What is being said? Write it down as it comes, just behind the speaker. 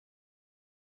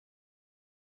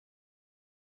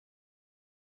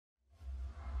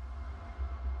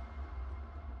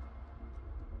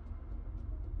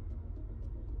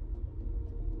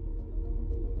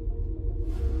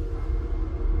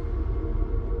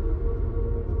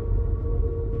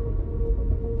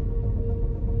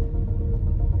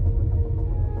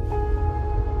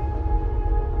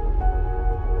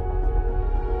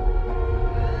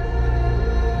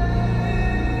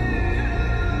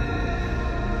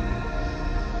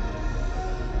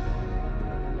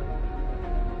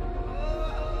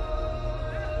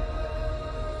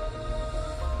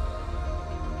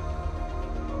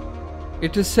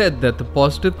It is said that the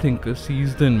positive thinker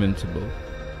sees the invincible,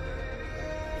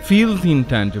 feels the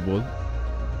intangible,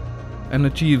 and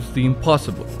achieves the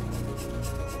impossible.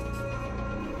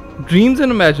 Dreams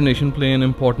and imagination play an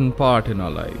important part in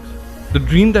our lives. The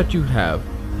dream that you have,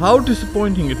 how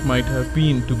disappointing it might have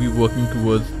been to be working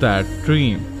towards that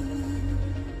dream.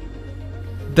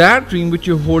 That dream which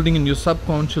you're holding in your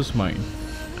subconscious mind,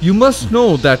 you must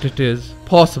know that it is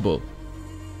possible.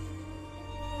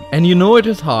 And you know it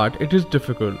is hard, it is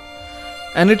difficult,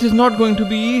 and it is not going to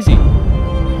be easy.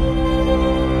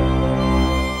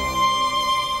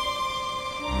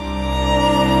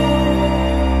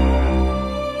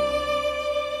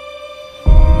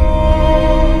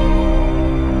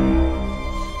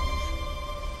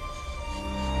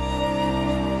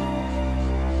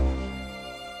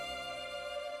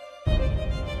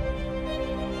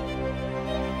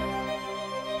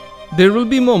 There will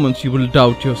be moments you will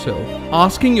doubt yourself,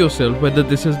 asking yourself whether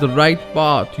this is the right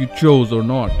path you chose or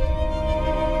not.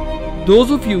 Those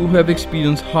of you who have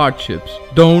experienced hardships,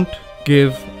 don't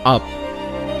give up.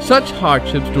 Such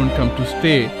hardships don't come to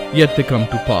stay, yet they come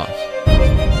to pass.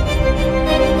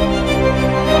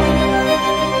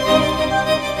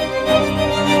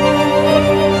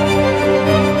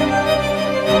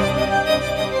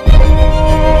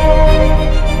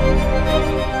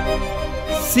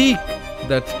 Seek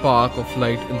that spark of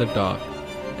light in the dark,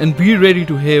 and be ready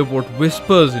to hear what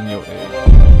whispers in your ear.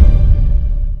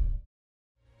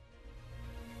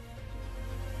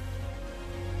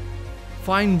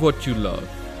 Find what you love.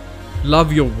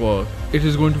 Love your work. It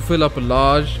is going to fill up a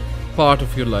large part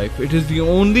of your life. It is the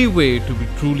only way to be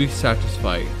truly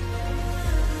satisfied.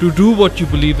 To do what you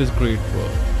believe is great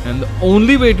work. And the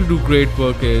only way to do great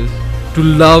work is to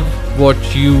love what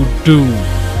you do.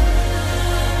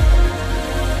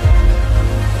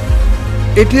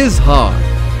 It is hard.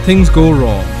 Things go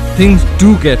wrong. Things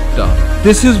do get tough.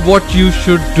 This is what you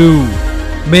should do.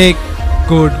 Make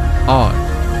good art.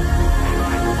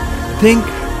 Think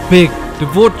big.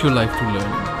 Devote your life to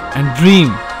learning. And dream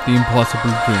the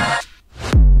impossible dream.